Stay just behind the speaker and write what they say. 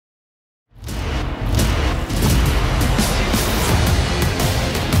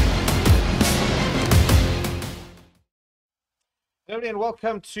Hello and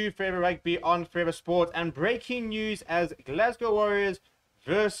welcome to Forever Rugby on Forever Sport. And breaking news as Glasgow Warriors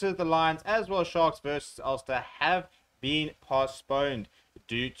versus the Lions, as well as Sharks versus Ulster, have been postponed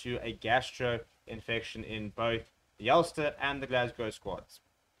due to a gastro infection in both the Ulster and the Glasgow squads.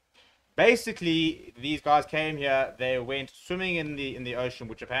 Basically, these guys came here, they went swimming in the ocean,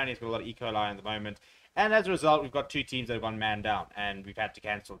 which apparently has got a lot of E. coli at the moment. And as a result, we've got two teams that have gone man down, and we've had to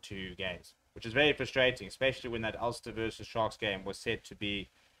cancel two games, which is very frustrating, especially when that Ulster versus Sharks game was said to be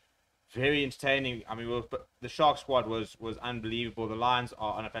very entertaining. I mean, the Sharks squad was unbelievable. The Lions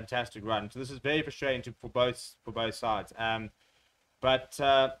are on a fantastic run, so this is very frustrating for both sides. Yeah,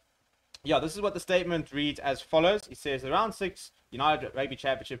 this is what the statement reads as follows. He says, the round 6 United Rugby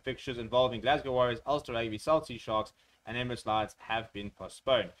Championship fixtures involving Glasgow Warriors, Ulster Rugby, South Sea Sharks, and Emirates Lions have been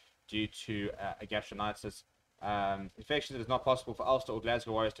postponed due to a gastronitis infection. It is not possible for Ulster or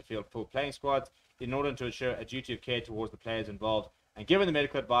Glasgow Warriors to field full playing squads in order to ensure a duty of care towards the players involved. And given the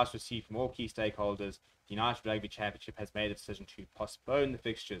medical advice received from all key stakeholders, the United Rugby Championship has made a decision to postpone the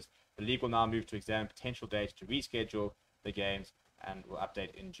fixtures. The league will now move to examine potential dates to reschedule the games and will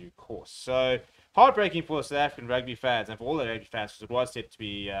update in due course. So, heartbreaking for the South African rugby fans and for all the rugby fans, because it was set to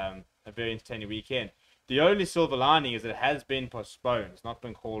be a very entertaining weekend. The only silver lining is that it has been postponed. It's not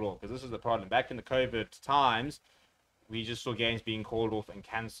been called off, because this is the problem. Back in the COVID times, we just saw games being called off and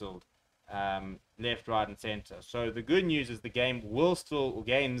cancelled left, right, and centre. So the good news is the games will still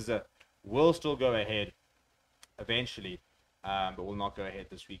go ahead eventually, but will not go ahead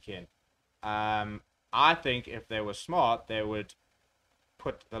this weekend. I think if they were smart, they would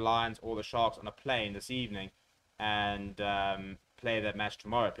put the Lions or the Sharks on a plane this evening and play that match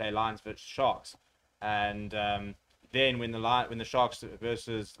tomorrow. Play Lions versus Sharks, and then when the Sharks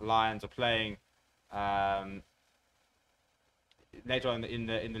versus Lions are playing later on in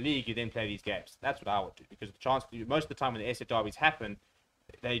the league, you then play these games. That's what I would do, because the chance most of the time when the SA derbies happen,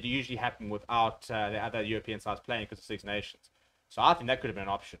 they usually happen without the other European sides playing because of Six Nations. So I think that could have been an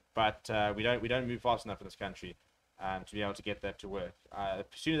option, but we don't move fast enough in this country to be able to get that to work. As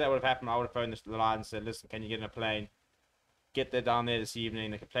soon as that would have happened, I would have phoned the Lions and said, listen, can you get in a plane, get there down there this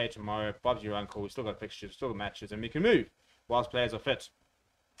evening, they can play tomorrow, Bob's your uncle, we've still got fixtures, still got matches, and we can move whilst players are fit.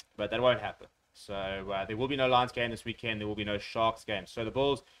 But that won't happen. So there will be no Lions game this weekend, there will be no Sharks game. So the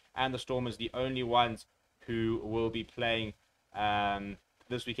Bulls and the Stormers, the only ones who will be playing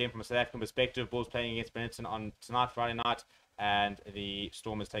this weekend from a South African perspective. Bulls playing against Benetton on tonight, Friday night, and the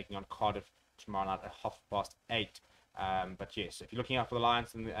Stormers taking on Cardiff tomorrow night at 8:30. But yes, if you're looking out for the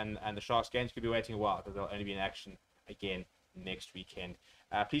Lions and the Sharks games, you could be waiting a while, because they'll only be in action again next weekend.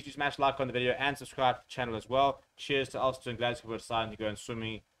 Please do smash like on the video and subscribe to the channel as well. Cheers to Ulster and Glasgow for deciding to go and swim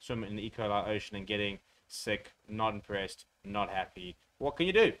in the E. coli ocean and getting sick. Not impressed, not happy. What can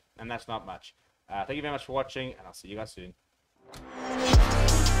you do? And that's not much. Thank you very much for watching, and I'll see you guys soon.